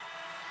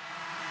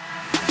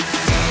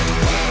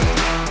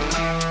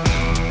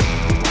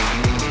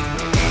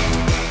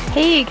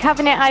Hey,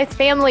 Covenant Eyes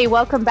family,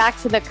 welcome back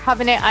to the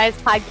Covenant Eyes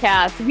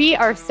podcast. We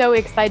are so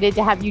excited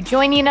to have you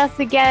joining us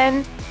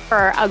again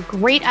for a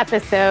great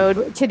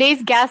episode.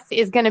 Today's guest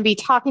is going to be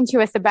talking to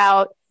us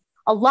about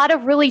a lot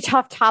of really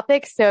tough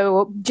topics.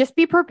 So just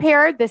be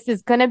prepared. This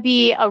is going to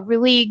be a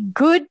really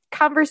good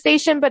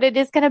conversation, but it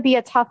is going to be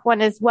a tough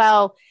one as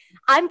well.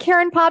 I'm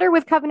Karen Potter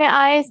with Covenant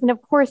Eyes. And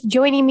of course,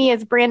 joining me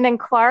is Brandon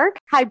Clark.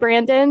 Hi,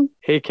 Brandon.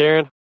 Hey,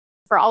 Karen.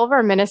 For all of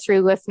our ministry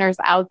listeners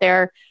out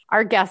there,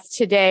 our guest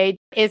today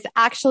is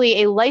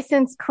actually a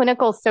licensed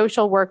clinical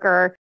social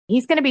worker.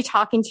 He's going to be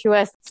talking to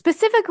us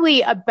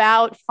specifically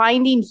about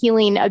finding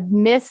healing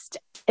amidst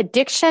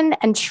addiction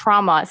and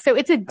trauma. So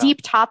it's a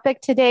deep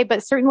topic today,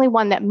 but certainly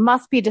one that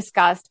must be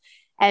discussed.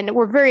 And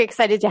we're very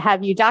excited to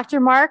have you. Dr.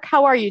 Mark,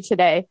 how are you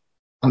today?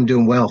 I'm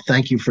doing well.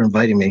 Thank you for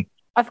inviting me.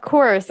 Of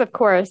course, of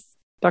course.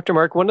 Dr.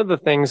 Mark, one of the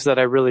things that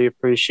I really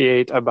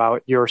appreciate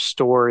about your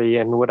story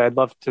and what I'd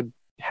love to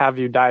have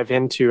you dive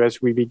into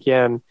as we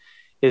begin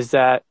is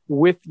that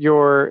with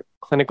your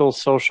clinical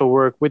social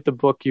work, with the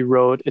book you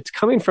wrote, it's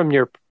coming from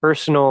your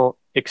personal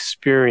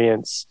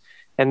experience.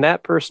 And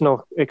that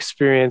personal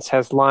experience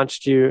has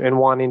launched you in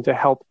wanting to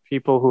help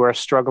people who are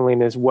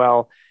struggling as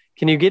well.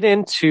 Can you get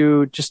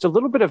into just a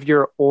little bit of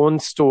your own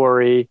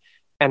story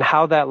and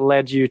how that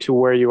led you to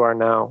where you are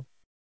now?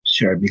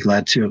 Sure, I'd be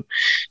glad to.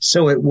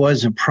 So it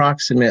was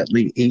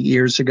approximately 8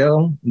 years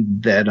ago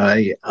that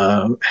I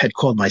had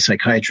called my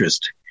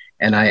psychiatrist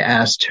and I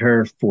asked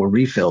her for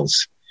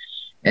refills.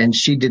 And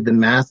she did the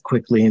math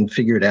quickly and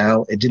figured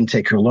out, it didn't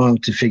take her long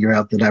to figure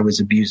out that I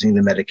was abusing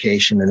the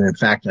medication. And in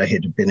fact, I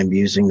had been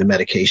abusing the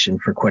medication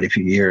for quite a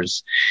few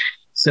years.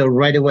 So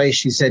right away,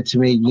 she said to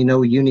me,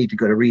 you need to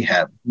go to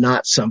rehab.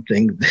 Not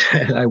something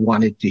that I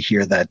wanted to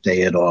hear that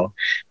day at all.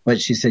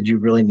 But she said, you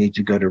really need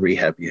to go to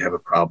rehab. You have a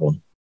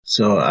problem.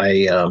 So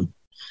I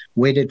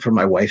waited for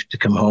my wife to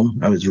come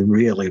home. I was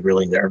really,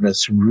 really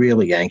nervous,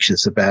 really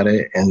anxious about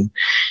it. And,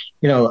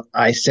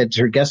 I said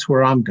to her, guess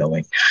where I'm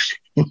going?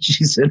 And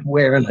she said,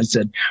 where? And I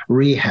said,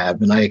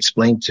 rehab. And I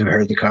explained to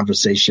her the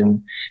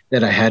conversation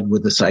that I had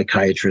with the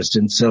psychiatrist.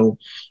 And so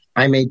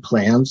I made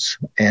plans,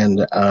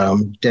 and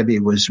Debbie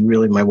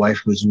my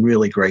wife was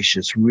really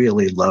gracious,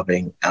 really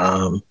loving,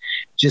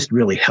 just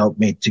really helped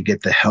me to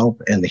get the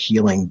help and the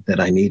healing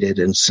that I needed.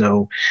 And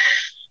so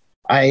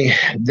I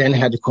then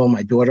had to call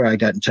my daughter. I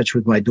got in touch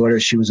with my daughter.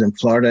 She was in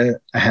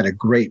Florida. I had a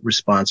great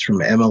response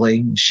from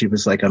Emily. She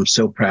was like, I'm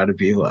so proud of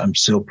you. I'm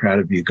so proud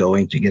of you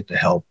going to get the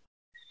help.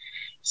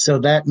 So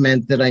that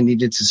meant that I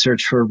needed to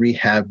search for a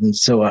rehab. And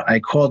so I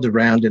called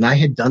around, and I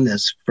had done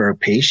this for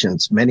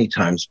patients many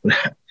times, but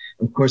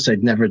of course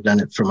I'd never done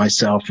it for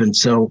myself. And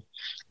so,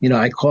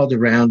 I called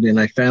around and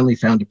I finally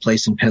found a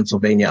place in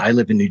Pennsylvania. I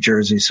live in New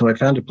Jersey, so I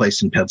found a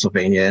place in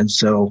Pennsylvania. And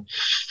so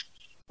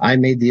I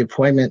made the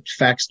appointment,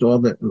 faxed all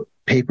the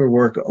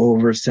paperwork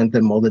over, sent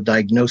them all the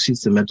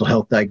diagnoses, the mental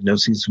health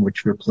diagnoses,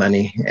 which were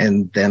plenty.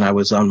 And then I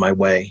was on my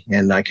way.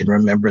 And I can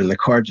remember in the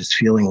car just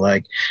feeling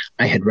like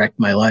I had wrecked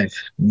my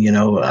life.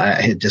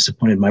 I had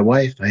disappointed my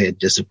wife. I had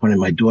disappointed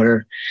my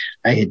daughter.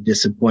 I had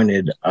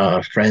disappointed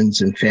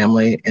friends and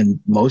family. And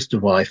most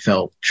of all, I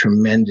felt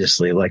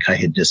tremendously like I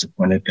had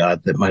disappointed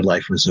God, that my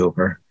life was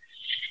over.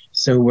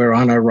 So we're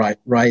on our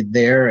ride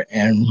there,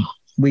 and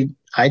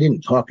I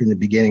didn't talk in the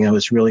beginning. I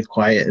was really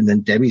quiet. And then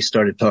Debbie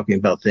started talking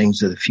about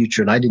things of the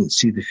future. And I didn't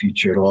see the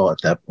future at all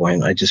at that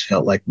point. I just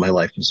felt like my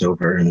life was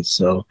over. And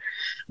so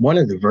one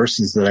of the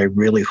verses that I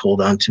really hold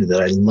on to,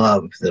 that I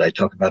love, that I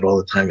talk about all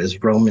the time,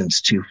 is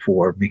Romans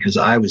 2:4, because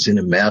I was in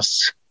a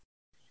mess.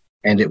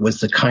 And it was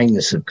the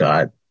kindness of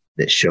God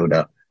that showed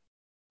up.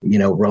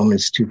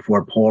 Romans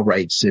 2:4, Paul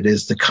writes, it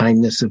is the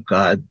kindness of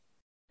God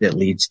that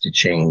leads to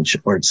change,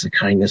 or it's the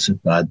kindness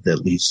of God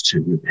that leads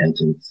to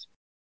repentance.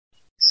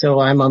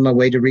 So I'm on my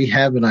way to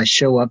rehab, and I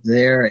show up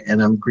there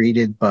and I'm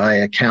greeted by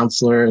a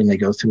counselor, and they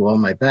go through all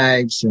my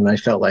bags, and I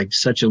felt like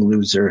such a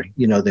loser.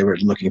 They were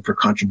looking for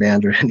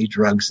contraband or any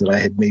drugs that I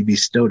had maybe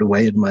stowed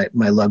away in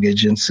my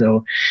luggage. And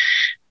so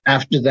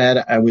after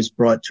that, I was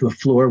brought to a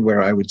floor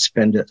where I would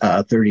spend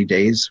 30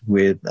 days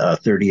with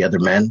 30 other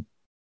men.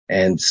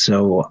 And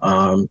so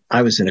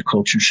I was in a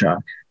culture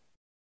shock.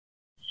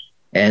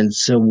 And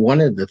so one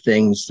of the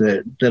things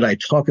that I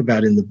talk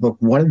about in the book,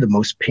 one of the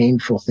most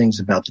painful things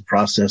about the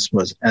process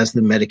was, as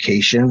the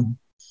medication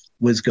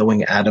was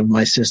going out of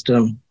my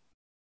system,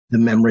 the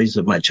memories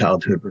of my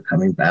childhood were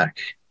coming back,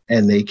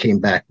 and they came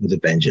back with a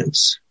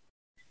vengeance.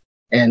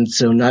 And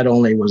so not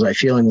only was I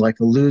feeling like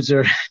a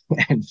loser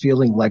and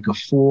feeling like a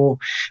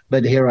fool,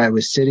 but here I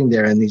was sitting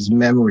there, and these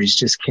memories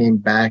just came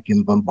back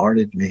and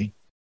bombarded me.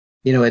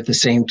 At the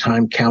same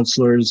time,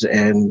 counselors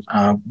and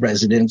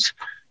residents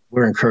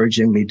were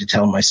encouraging me to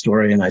tell my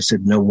story. And I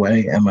said, no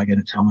way am I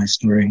going to tell my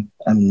story.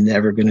 I'm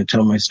never going to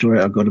tell my story.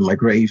 I'll go to my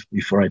grave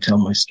before I tell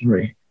my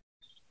story.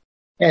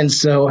 And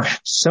so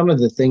some of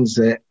the things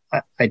that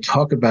I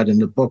talk about in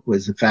the book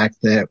was the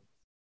fact that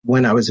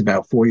when I was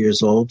about 4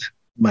 years old,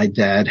 my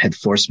dad had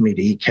forced me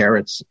to eat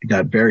carrots. I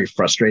got very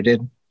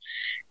frustrated.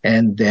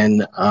 And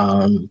then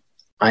I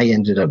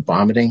ended up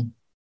vomiting.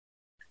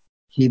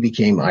 he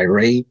became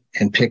irate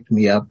and picked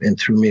me up and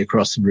threw me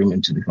across the room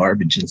into the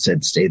garbage and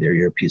said, "Stay there,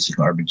 you're a piece of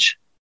garbage."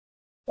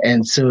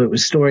 And so it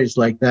was stories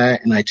like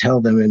that. And I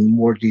tell them in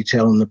more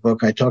detail in the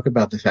book. I talk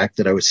about the fact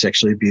that I was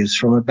sexually abused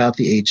from about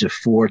the age of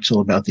 4 till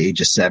about the age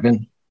of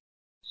 7.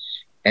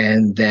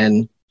 And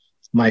then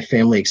my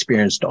family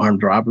experienced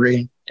armed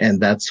robbery.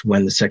 And that's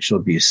when the sexual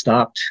abuse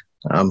stopped.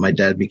 My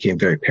dad became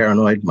very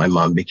paranoid. My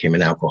mom became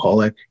an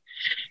alcoholic.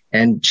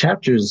 And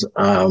chapters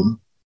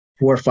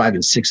 4, 5,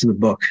 and 6 of the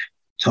book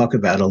talk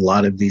about a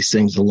lot of these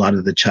things, a lot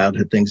of the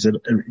childhood things that,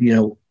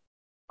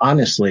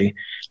 honestly,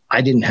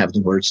 I didn't have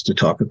the words to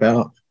talk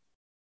about.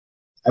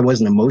 I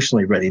wasn't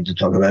emotionally ready to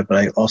talk about it, but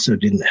I also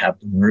didn't have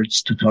the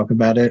words to talk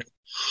about it.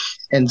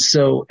 And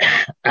so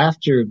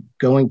after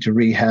going to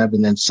rehab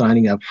and then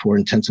signing up for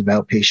intensive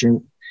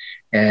outpatient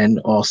and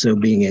also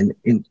being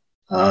in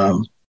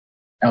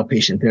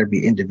outpatient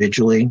therapy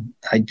individually,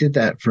 I did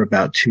that for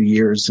about 2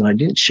 years, and I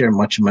didn't share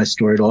much of my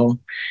story at all.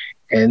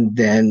 And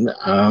then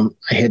I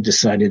had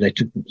decided, I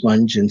took the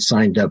plunge and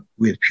signed up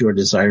with Pure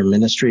Desire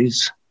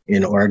Ministries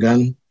in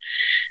Oregon.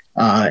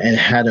 And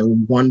had a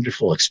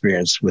wonderful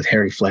experience with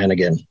Harry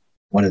Flanagan,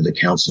 one of the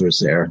counselors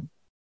there.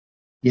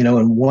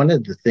 And one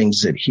of the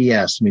things that he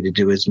asked me to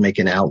do is make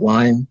an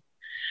outline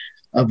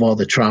of all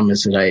the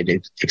traumas that I had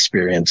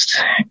experienced.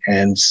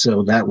 And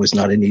so that was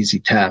not an easy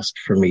task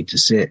for me to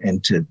sit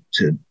and to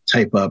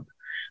type up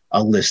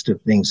a list of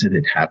things that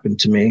had happened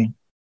to me.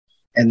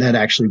 And that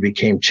actually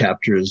became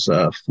chapters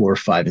 4,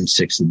 5, and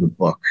 6 of the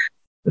book,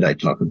 that I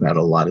talk about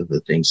a lot of the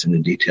things in the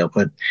detail.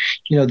 But,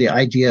 the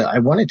idea, I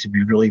wanted to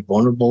be really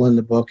vulnerable in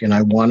the book, and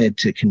I wanted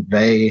to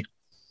convey,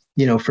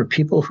 for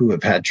people who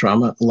have had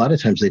trauma, a lot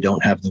of times they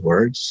don't have the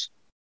words.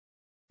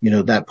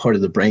 That part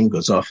of the brain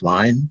goes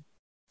offline.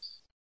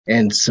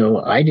 And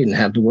so I didn't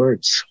have the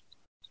words.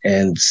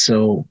 And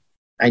so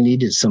I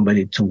needed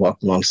somebody to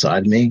walk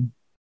alongside me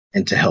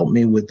and to help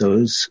me with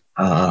those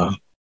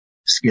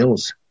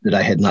skills that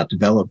I had not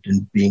developed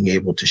in being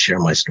able to share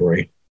my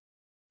story.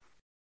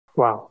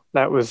 Wow,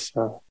 that was,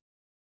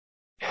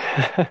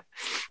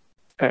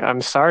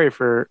 I'm sorry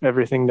for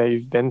everything that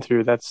you've been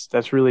through.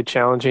 That's really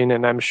challenging.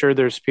 And I'm sure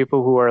there's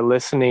people who are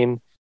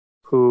listening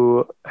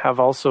who have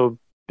also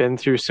been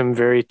through some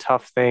very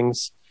tough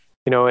things.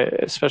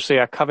 Especially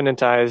at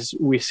Covenant Eyes,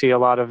 we see a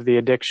lot of the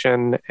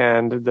addiction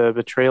and the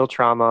betrayal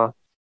trauma.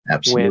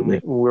 Absolutely.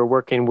 When we're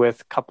working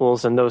with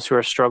couples and those who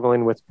are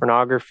struggling with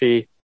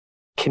pornography.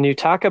 Can you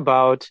talk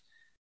about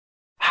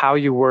how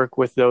you work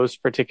with those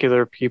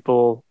particular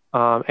people?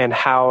 And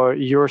how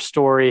your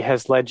story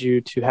has led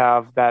you to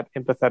have that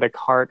empathetic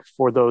heart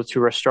for those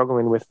who are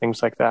struggling with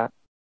things like that?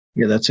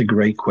 Yeah, that's a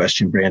great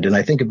question, Brandon.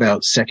 I think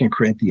about 2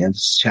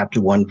 Corinthians chapter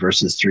 1,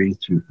 verses 3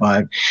 through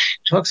 5. It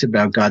talks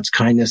about God's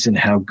kindness and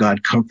how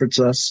God comforts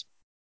us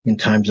in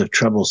times of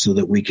trouble so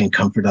that we can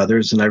comfort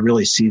others. And I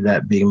really see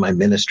that being my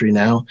ministry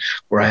now,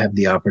 where I have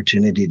the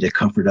opportunity to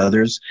comfort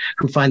others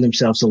who find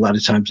themselves a lot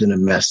of times in a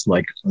mess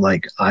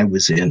like I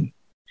was in.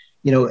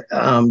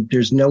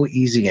 There's no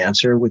easy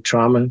answer with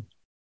trauma.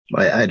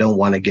 I don't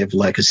want to give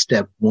like a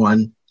step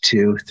 1,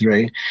 2,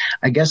 3.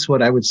 I guess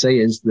what I would say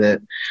is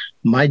that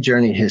my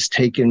journey has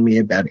taken me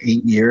about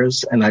 8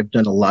 years, and I've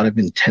done a lot of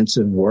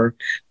intensive work.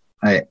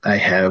 I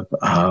have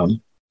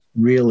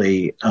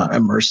really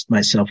immersed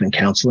myself in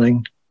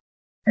counseling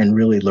and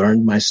really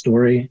learned my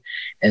story.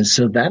 And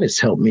so that has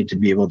helped me to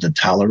be able to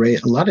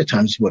tolerate a lot of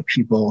times what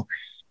people,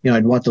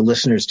 I'd want the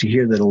listeners to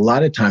hear that a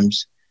lot of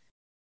times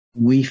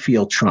we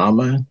feel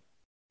trauma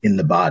in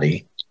the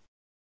body.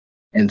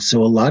 And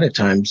so a lot of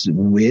times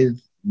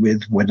with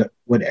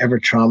whatever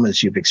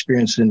traumas you've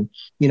experienced, and,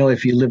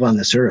 if you live on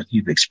this earth,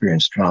 you've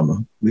experienced trauma.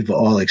 We've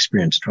all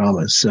experienced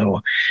trauma.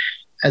 So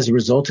as a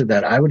result of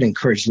that, I would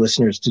encourage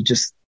listeners to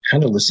just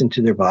kind of listen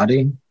to their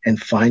body and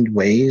find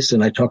ways.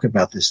 And I talk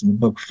about this in the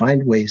book,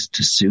 find ways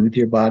to soothe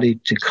your body,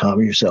 to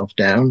calm yourself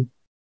down,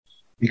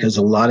 because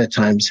a lot of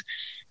times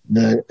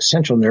the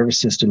central nervous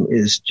system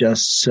is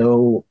just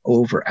so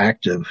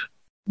overactive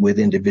with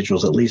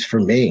individuals. At least for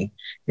me,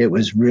 it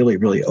was really,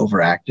 really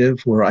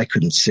overactive where I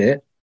couldn't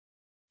sit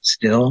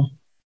still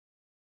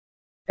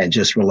and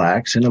just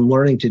relax. And I'm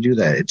learning to do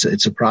that.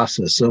 It's a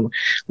process. So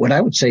what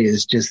I would say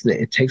is just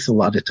that it takes a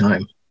lot of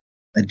time.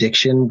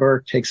 Addiction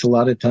work takes a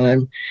lot of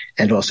time,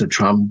 and also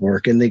trauma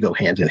work, and they go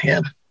hand in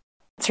hand.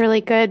 It's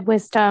really good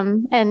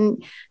wisdom.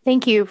 And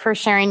thank you for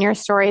sharing your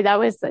story. That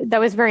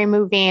was very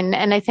moving.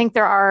 And I think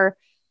there are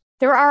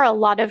a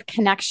lot of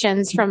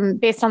connections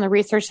based on the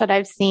research that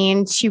I've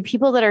seen to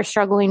people that are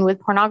struggling with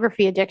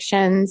pornography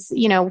addictions,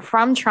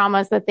 from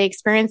traumas that they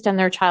experienced in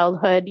their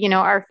childhood.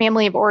 Our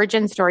family of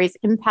origin stories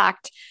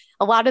impact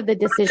a lot of the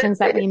decisions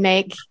that we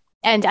make.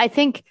 And I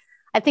think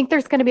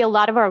there's going to be a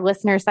lot of our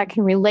listeners that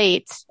can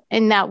relate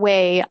in that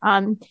way.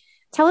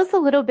 Tell us a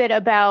little bit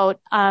about,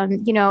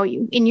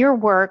 in your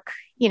work,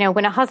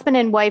 when a husband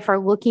and wife are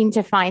looking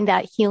to find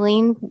that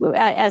healing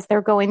as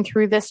they're going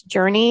through this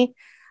journey,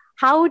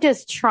 how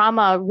does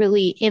trauma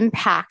really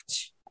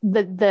impact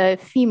the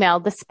female,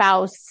 the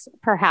spouse,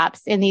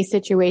 perhaps, in these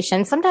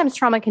situations? Sometimes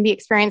trauma can be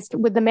experienced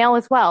with the male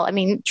as well. I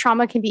mean,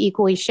 trauma can be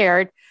equally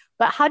shared,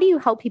 but how do you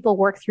help people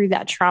work through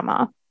that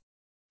trauma?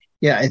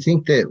 Yeah, I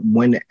think that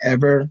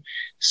whenever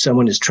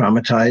someone is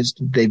traumatized,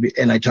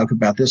 and I talk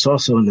about this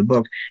also in the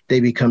book, they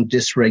become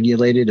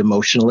dysregulated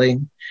emotionally.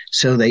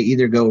 So they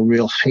either go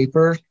real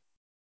hyper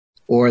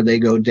or they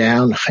go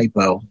down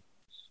hypo.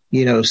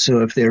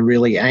 So if they're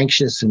really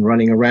anxious and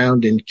running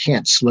around and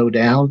can't slow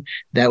down,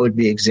 that would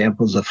be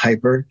examples of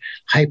hyper.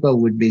 Hypo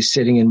would be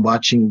sitting and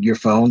watching your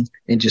phone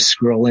and just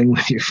scrolling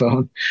with your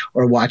phone,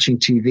 or watching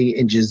TV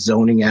and just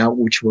zoning out,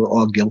 which we're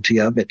all guilty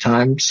of at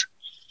times.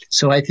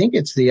 So I think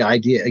it's the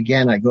idea,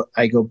 again,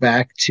 I go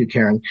back to,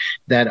 Karen,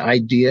 that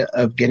idea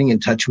of getting in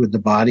touch with the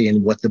body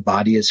and what the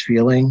body is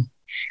feeling.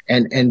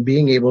 And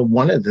being able,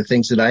 one of the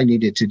things that I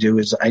needed to do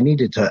is I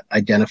needed to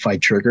identify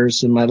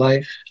triggers in my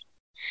life.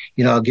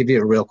 I'll give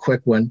you a real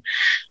quick one.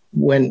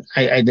 When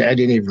I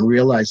didn't even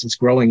realize this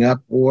growing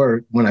up,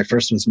 or when I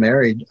first was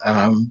married,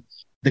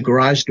 the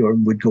garage door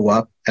would go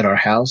up at our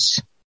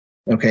house,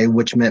 okay,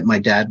 which meant my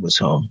dad was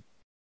home.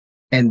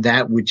 And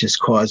that would just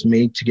cause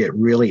me to get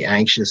really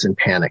anxious and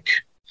panic.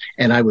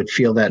 And I would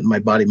feel that in my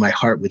body. My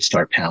heart would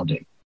start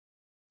pounding.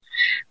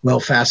 Well,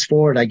 fast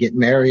forward, I get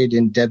married,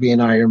 and Debbie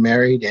and I are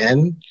married,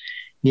 and,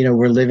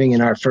 we're living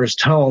in our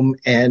first home,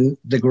 and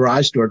the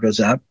garage door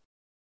goes up.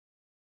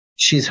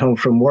 She's home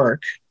from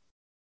work,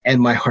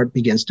 and my heart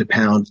begins to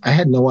pound. I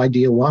had no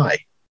idea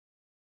why.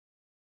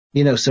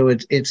 So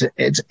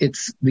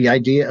it's the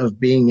idea of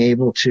being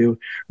able to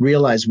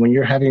realize when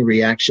you're having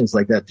reactions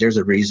like that, there's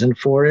a reason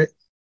for it.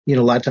 A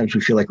lot of times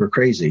we feel like we're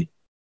crazy,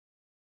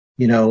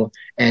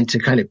 and to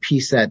kind of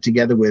piece that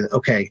together with,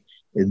 okay,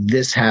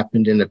 this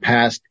happened in the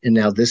past and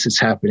now this is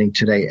happening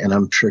today and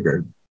I'm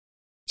triggered.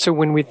 So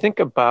when we think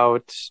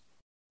about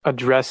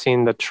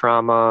addressing the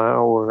trauma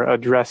or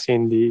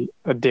addressing the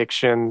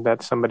addiction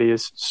that somebody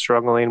is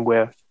struggling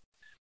with,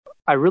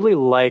 I really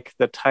like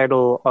the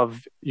title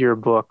of your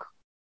book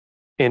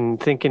in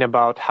thinking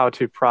about how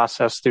to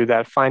process through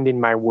that,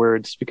 finding my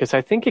words, because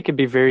I think it can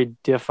be very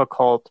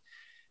difficult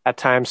at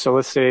times. So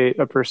let's say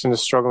a person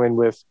is struggling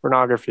with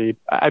pornography.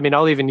 I mean,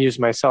 I'll even use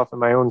myself in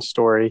my own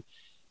story.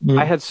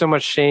 I had so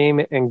much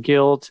shame and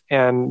guilt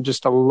and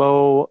just a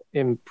low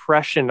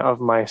impression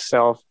of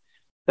myself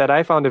that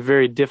I found it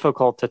very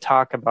difficult to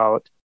talk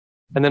about.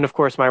 And then, of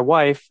course, my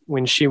wife,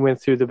 when she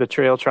went through the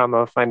betrayal trauma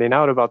of finding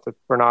out about the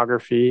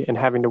pornography and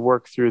having to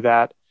work through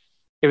that,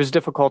 it was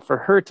difficult for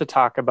her to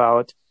talk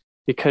about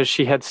because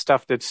she had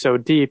stuffed it so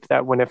deep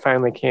that when it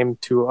finally came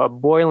to a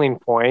boiling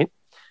point,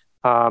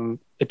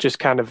 it just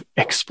kind of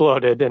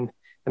exploded. And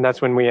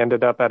that's when we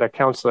ended up at a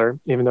counselor,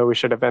 even though we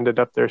should have ended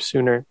up there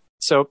sooner.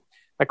 So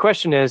my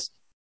question is,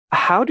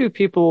 how do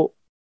people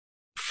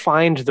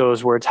find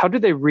those words? How do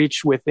they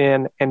reach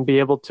within and be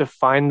able to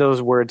find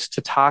those words to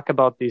talk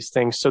about these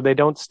things so they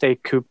don't stay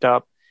cooped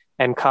up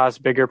and cause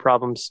bigger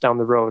problems down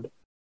the road?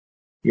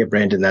 Yeah,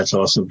 Brandon, that's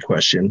an awesome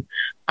question.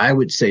 I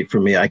would say for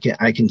me, I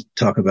can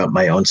talk about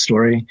my own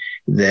story,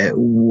 that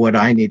what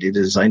I needed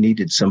is I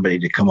needed somebody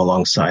to come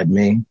alongside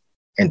me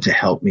and to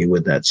help me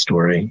with that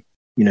story,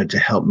 to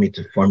help me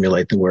to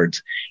formulate the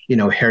words.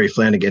 Harry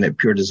Flanagan at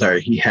Pure Desire,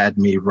 he had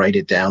me write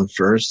it down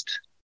first,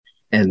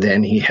 and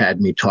then he had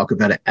me talk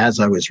about it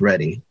as I was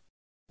ready.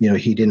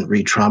 He didn't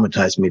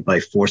re-traumatize me by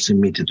forcing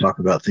me to talk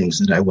about things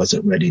that I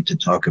wasn't ready to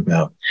talk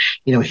about.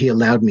 He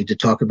allowed me to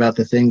talk about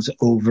the things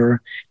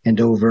over and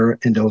over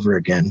and over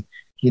again.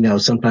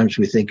 Sometimes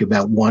we think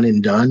about one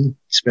and done,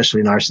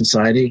 especially in our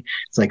society.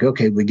 It's like,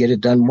 okay, we get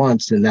it done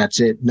once and that's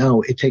it.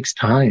 No, it takes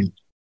time.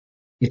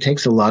 It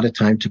takes a lot of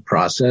time to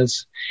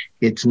process.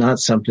 It's not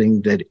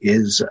something that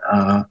is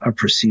a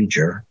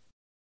procedure.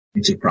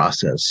 It's a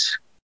process.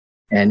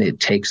 And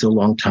it takes a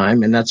long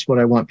time. And that's what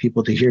I want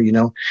people to hear.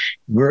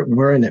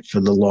 We're in it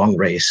for the long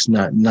race,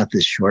 not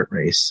this short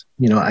race.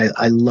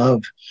 I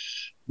love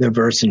the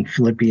verse in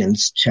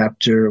Philippians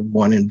chapter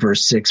 1 and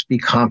verse 6, be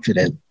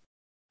confident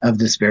of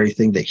this very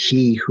thing, that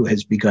he who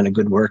has begun a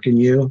good work in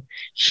you,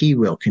 he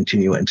will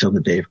continue until the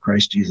day of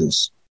Christ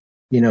Jesus.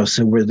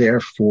 So we're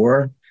there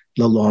for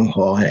the long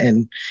haul.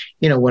 And,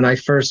 when I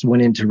first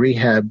went into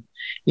rehab,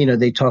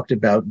 they talked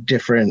about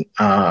different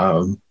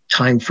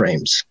time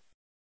frames.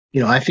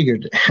 I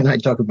figured, and I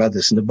talk about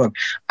this in the book,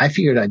 I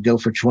figured I'd go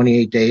for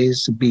 28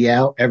 days, be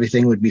out,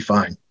 everything would be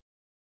fine.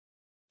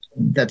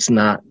 That's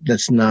not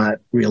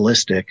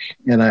realistic.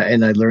 And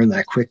I learned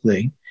that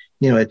quickly.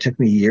 It took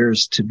me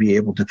years to be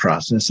able to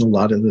process a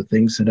lot of the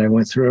things that I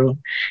went through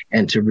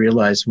and to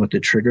realize what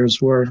the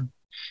triggers were,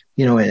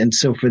 and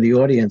so for the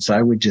audience,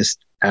 I would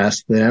just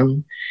ask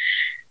them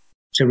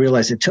to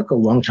realize it took a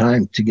long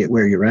time to get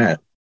where you're at.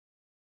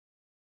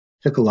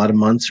 It took a lot of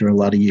months or a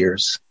lot of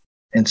years.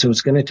 And so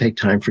it's going to take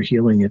time for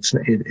healing.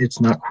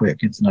 It's not quick.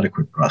 It's not a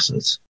quick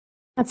process.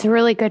 That's a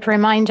really good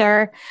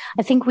reminder.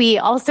 I think we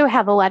also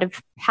have a lot of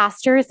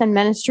pastors and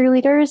ministry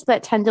leaders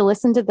that tend to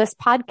listen to this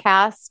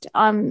podcast.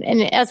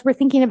 And as we're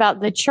thinking about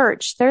the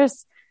church, there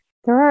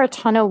are a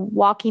ton of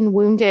walking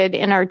wounded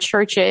in our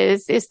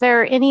churches. Is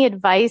there any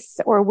advice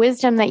or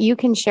wisdom that you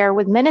can share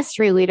with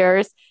ministry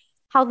leaders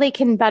how they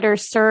can better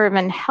serve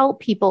and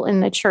help people in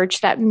the church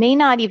that may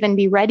not even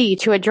be ready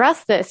to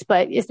address this.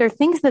 But is there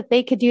things that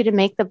they could do to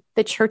make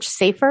the church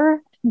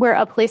safer, where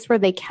a place where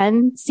they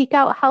can seek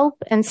out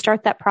help and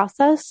start that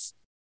process?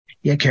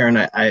 Yeah, Karen,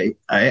 I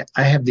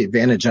have the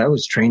advantage. I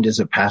was trained as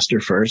a pastor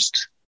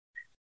first.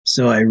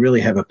 So I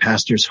really have a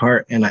pastor's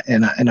heart. And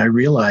I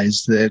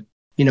realized that,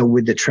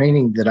 with the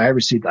training that I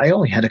received, I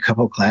only had a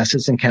couple of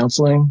classes in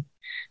counseling.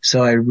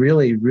 So I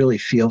really, really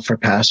feel for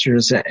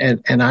pastors.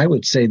 And I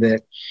would say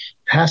that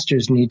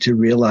pastors need to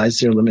realize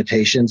their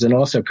limitations, and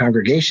also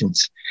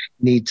congregations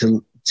need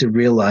to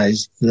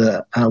realize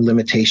the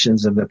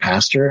limitations of the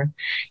pastor,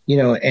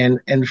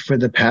 and for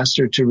the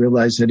pastor to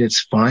realize that it's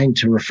fine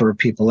to refer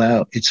people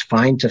out. It's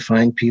fine to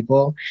find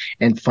people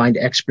and find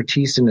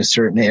expertise in a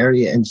certain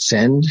area and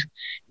send,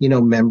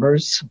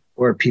 members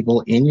or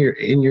people in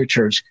your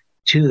church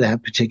to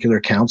that particular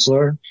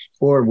counselor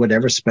or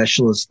whatever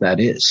specialist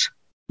that is.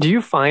 Do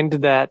you find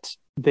that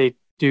they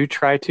do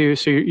try to,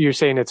 so you're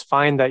saying it's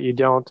fine that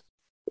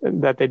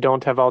that they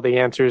don't have all the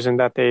answers and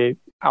that they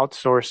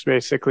outsource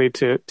basically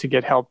to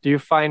get help? Do you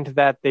find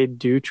that they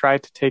do try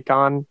to take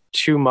on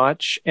too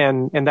much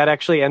and that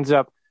actually ends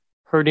up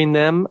hurting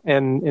them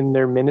and in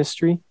their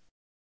ministry?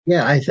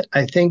 Yeah,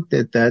 I think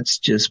that that's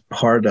just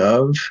part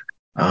of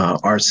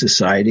our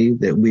society,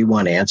 that we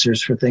want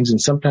answers for things.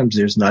 And sometimes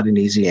there's not an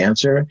easy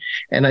answer.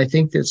 And I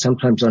think that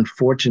sometimes,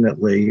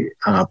 unfortunately,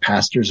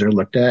 pastors are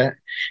looked at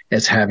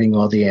as having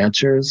all the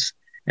answers.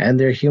 And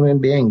they're human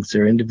beings.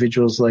 They're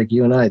individuals like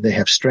you and I. They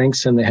have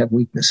strengths and they have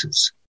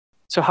weaknesses.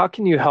 So how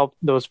can you help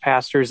those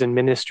pastors and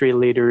ministry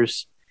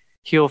leaders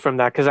heal from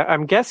that? Because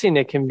I'm guessing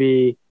it can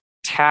be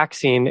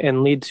taxing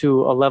and lead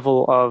to a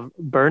level of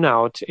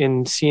burnout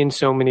in seeing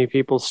so many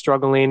people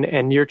struggling,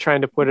 and you're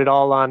trying to put it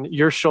all on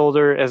your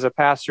shoulder as a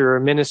pastor or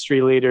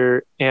ministry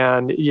leader,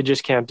 and you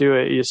just can't do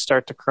it. You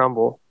start to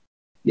crumble.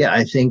 Yeah,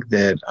 I think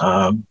that,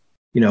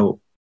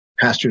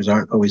 pastors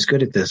aren't always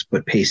good at this,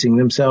 but pacing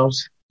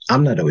themselves,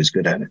 I'm not always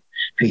good at it,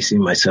 pacing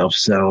myself.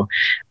 So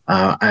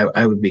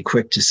I would be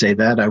quick to say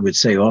that. I would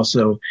say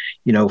also,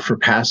 for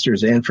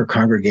pastors and for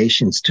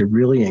congregations to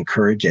really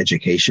encourage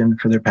education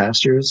for their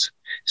pastors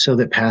so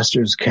that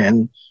pastors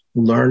can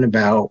learn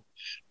about,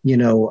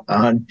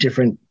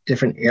 different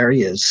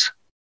areas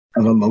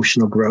of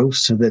emotional growth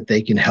so that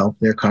they can help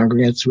their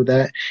congregants with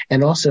that,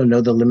 and also know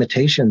the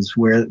limitations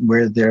where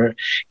they're,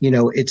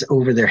 it's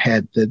over their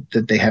head,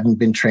 that they haven't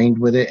been trained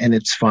with it, and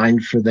it's fine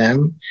for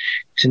them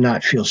to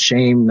not feel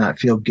shame, not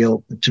feel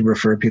guilt, to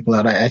refer people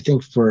out. I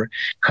think for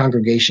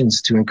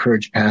congregations to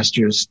encourage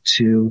pastors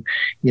to,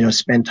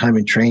 spend time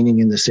in training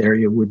in this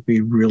area would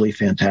be really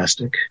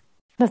fantastic.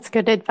 That's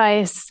good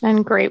advice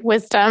and great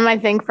wisdom, I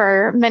think,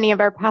 for many of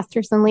our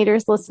pastors and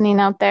leaders listening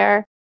out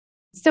there.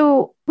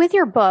 So with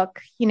your book,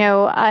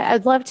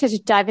 I'd love to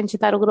dive into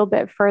that a little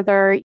bit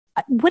further.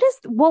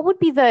 What would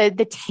be the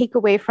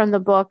takeaway from the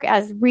book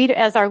as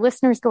our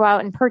listeners go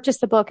out and purchase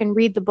the book and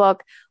read the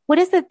book? What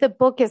is it the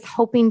book is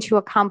hoping to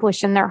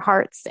accomplish in their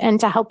hearts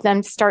and to help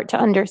them start to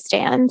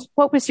understand?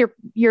 What was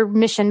your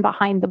mission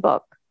behind the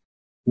book?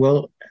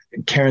 Well,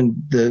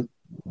 Karen,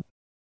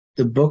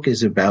 the book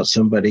is about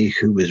somebody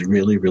who was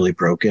really, really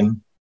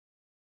broken,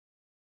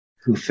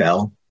 who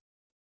fell,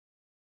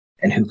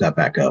 and who got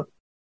back up.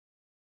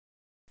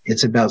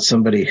 It's about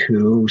somebody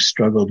who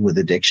struggled with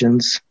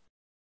addictions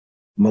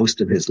most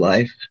of his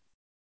life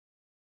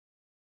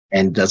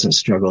and doesn't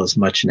struggle as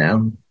much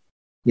now.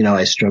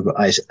 I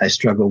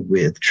struggle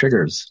with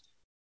triggers,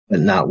 but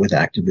not with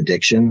active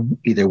addiction,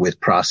 either with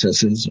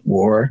processes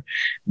or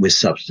with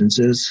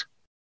substances.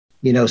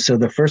 So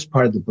the first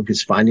part of the book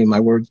is finding my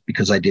words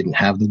because I didn't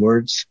have the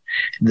words.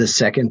 The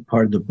second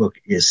part of the book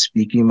is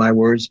speaking my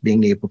words,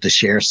 being able to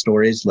share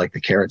stories like the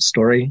carrot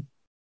story,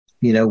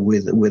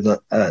 with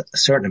a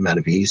certain amount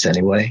of ease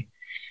anyway.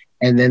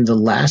 And then the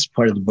last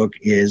part of the book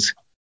is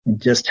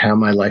just how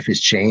my life has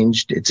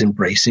changed. It's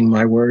embracing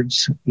my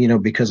words,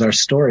 because our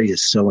story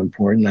is so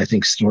important. I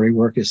think story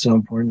work is so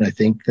important. I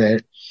think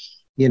that,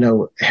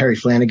 Harry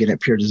Flanagan at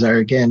Pure Desire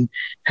again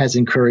has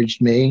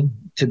encouraged me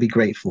to be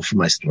grateful for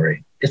my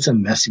story. It's a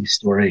messy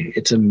story.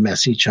 It's a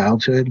messy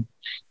childhood.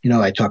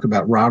 I talk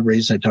about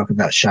robberies. I talk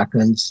about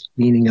shotguns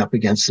leaning up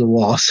against the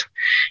walls,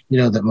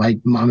 that my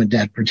mom and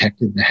dad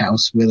protected the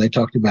house with. I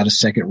talked about a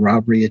second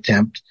robbery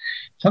attempt.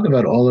 Talk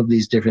about all of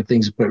these different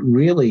things, but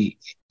really,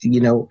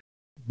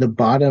 the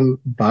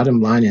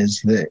bottom line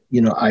is that,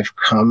 I've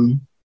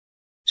come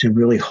to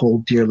really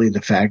hold dearly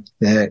the fact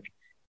that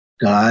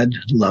God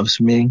loves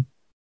me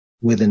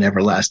with an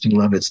everlasting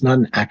love. It's not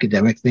an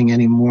academic thing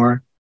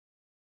anymore,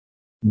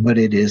 but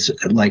it is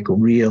like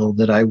real,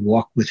 that I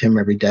walk with him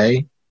every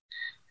day.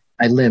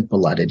 I limp a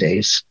lot of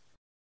days,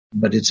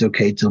 but it's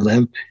okay to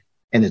limp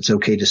and it's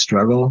okay to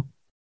struggle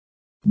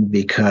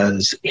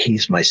because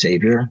he's my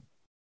savior.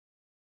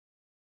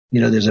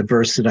 There's a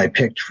verse that I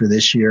picked for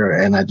this year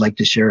and I'd like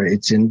to share it.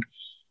 It's in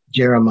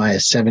Jeremiah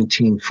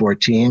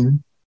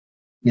 17:14,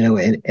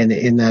 and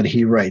in that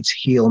he writes,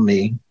 heal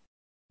me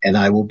and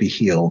I will be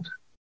healed.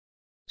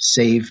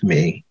 Save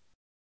me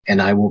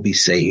and I will be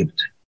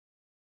saved.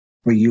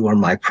 for you are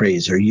my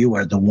praise, or you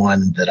are the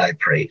one that I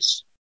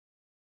praise.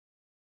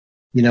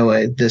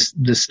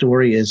 This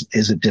story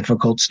is a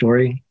difficult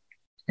story,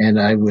 and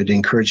I would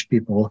encourage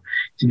people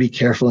to be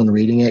careful in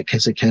reading it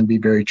because it can be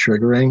very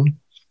triggering.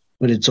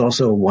 But it's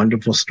also a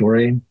wonderful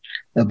story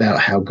about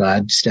how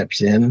God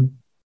steps in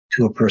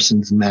to a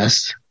person's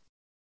mess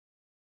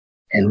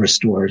and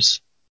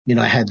restores.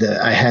 I had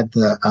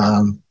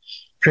the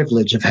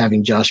privilege of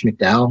having Josh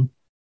McDowell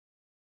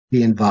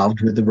be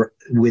involved with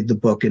the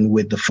book and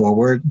with the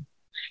foreword.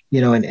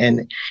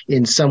 And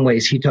in some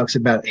ways he talks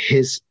about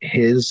his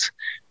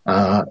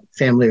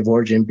family of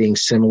origin being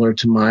similar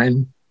to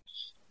mine.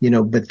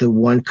 But the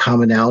one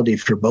commonality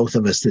for both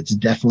of us that's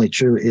definitely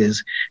true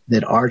is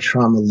that our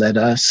trauma led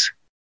us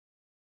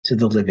to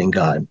the living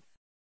God.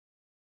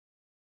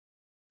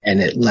 And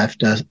it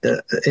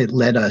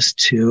led us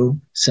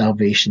to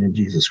salvation in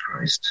Jesus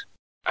Christ.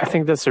 I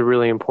think that's a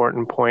really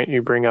important point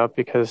you bring up,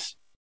 because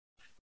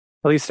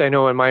at least I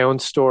know in my own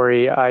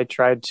story, I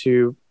tried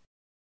to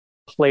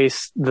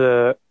place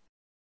the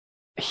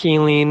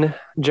healing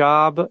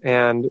job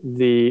and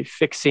the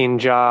fixing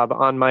job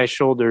on my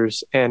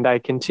shoulders, and I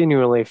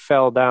continually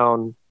fell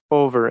down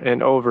over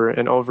and over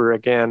and over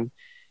again.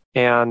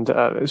 And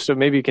so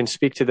maybe you can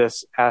speak to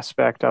this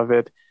aspect of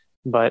it,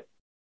 but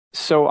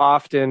so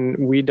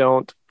often we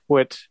don't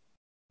put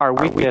our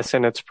weakness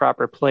in its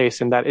proper place,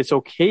 and that it's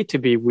okay to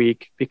be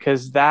weak,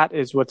 because that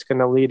is what's going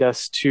to lead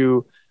us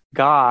to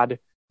God,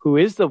 who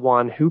is the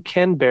one who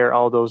can bear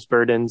all those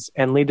burdens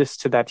and lead us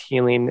to that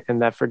healing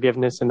and that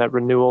forgiveness and that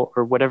renewal,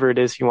 or whatever it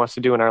is he wants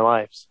to do in our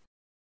lives.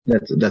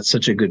 That's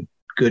such a good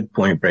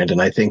point, Brandon.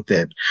 I think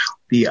that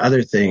the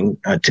other thing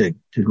to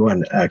go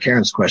on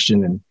Karen's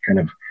question and kind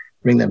of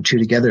bring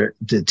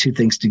the two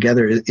things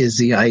together is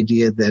the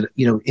idea that,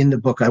 in the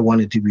book, I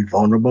wanted to be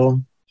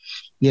vulnerable,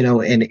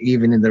 and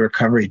even in the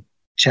recovery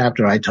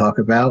chapter, I talk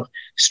about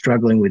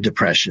struggling with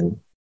depression.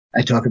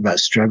 I talk about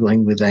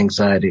struggling with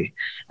anxiety.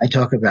 I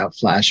talk about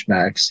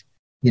flashbacks.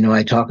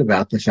 I talk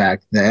about the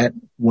fact that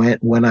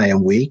when I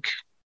am weak,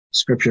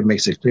 Scripture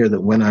makes it clear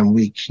that when I'm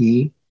weak,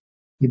 He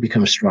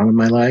becomes strong in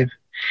my life.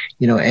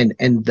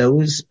 And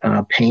those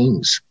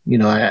pains,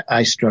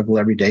 I struggle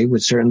every day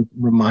with certain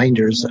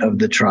reminders of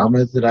the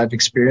trauma that I've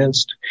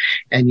experienced.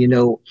 And,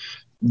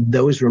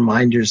 those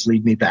reminders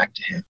lead me back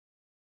to Him.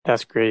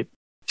 That's great.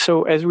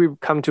 So as we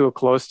come to a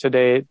close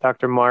today,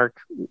 Dr.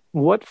 Mark,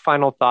 what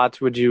final thoughts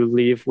would you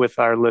leave with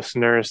our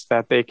listeners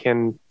that they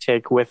can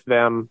take with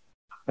them,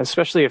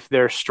 especially if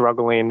they're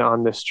struggling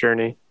on this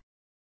journey?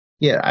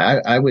 Yeah,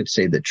 I would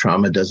say that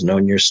trauma doesn't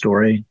own your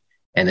story,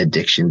 and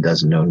addiction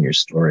doesn't own your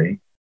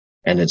story,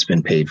 and it's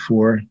been paid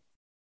for,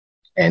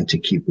 and to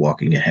keep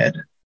walking ahead.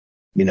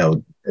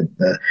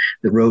 The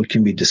road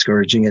can be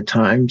discouraging at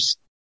times,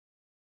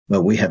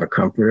 but we have a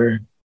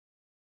comforter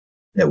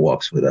that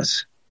walks with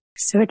us.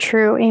 So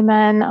true.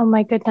 Amen. Oh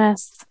my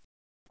goodness.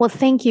 Well,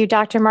 thank you,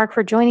 Dr. Mark,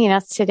 for joining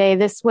us today.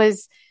 This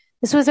was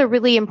a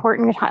really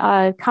important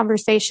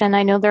conversation.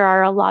 I know there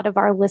are a lot of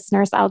our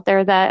listeners out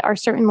there that are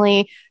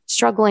certainly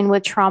struggling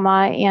with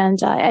trauma,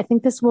 and I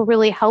think this will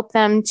really help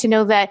them to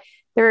know that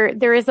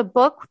there is a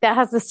book that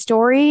has a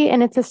story,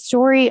 and it's a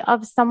story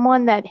of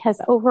someone that has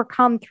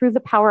overcome through the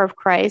power of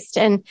Christ,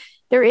 and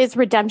there is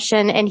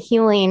redemption and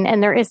healing,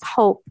 and there is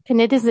hope,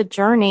 and it is a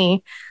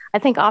journey. I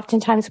think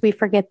oftentimes we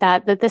forget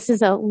that this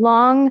is a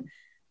long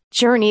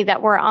journey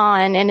that we're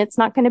on, and it's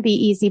not going to be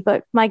easy,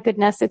 but my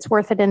goodness, it's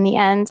worth it in the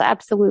end.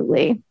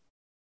 Absolutely.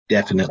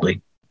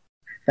 Definitely.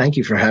 Thank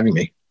you for having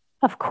me.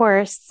 Of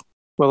course.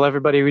 Well,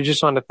 everybody, we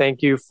just want to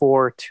thank you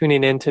for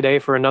tuning in today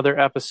for another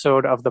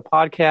episode of the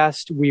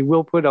podcast. We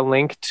will put a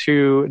link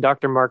to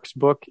Dr. Mark's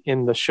book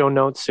in the show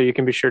notes, so you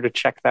can be sure to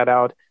check that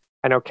out.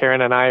 I know Karen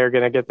and I are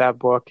going to get that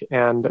book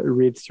and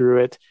read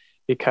through it,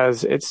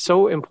 because it's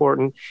so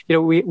important.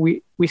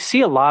 We see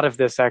a lot of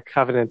this at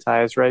Covenant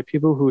Eyes, right?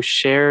 People who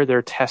share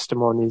their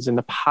testimonies and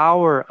the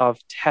power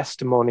of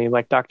testimony,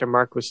 like Dr.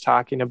 Mark was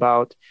talking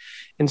about.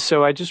 And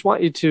so I just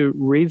want you to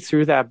read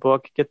through that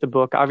book, get the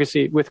book,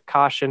 obviously with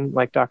caution,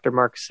 like Dr.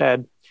 Mark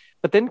said,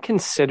 but then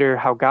consider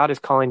how God is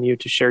calling you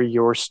to share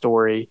your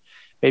story.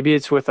 Maybe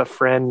it's with a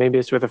friend, maybe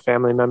it's with a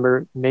family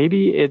member,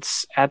 maybe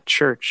it's at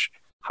church.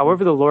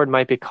 However the Lord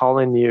might be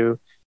calling you,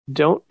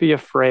 don't be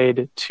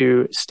afraid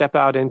to step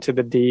out into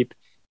the deep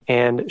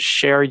and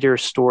share your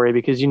story,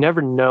 because you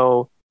never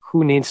know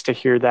who needs to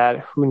hear that,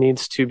 who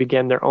needs to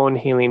begin their own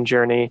healing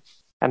journey,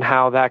 and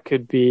how that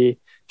could be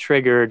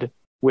triggered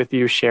with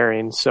you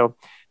sharing. So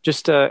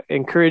just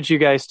encourage you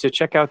guys to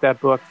check out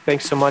that book.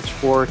 Thanks so much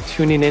for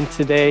tuning in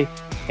today,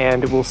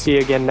 and we'll see you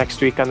again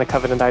next week on the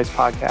Covenant Eyes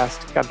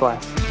podcast. God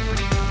bless.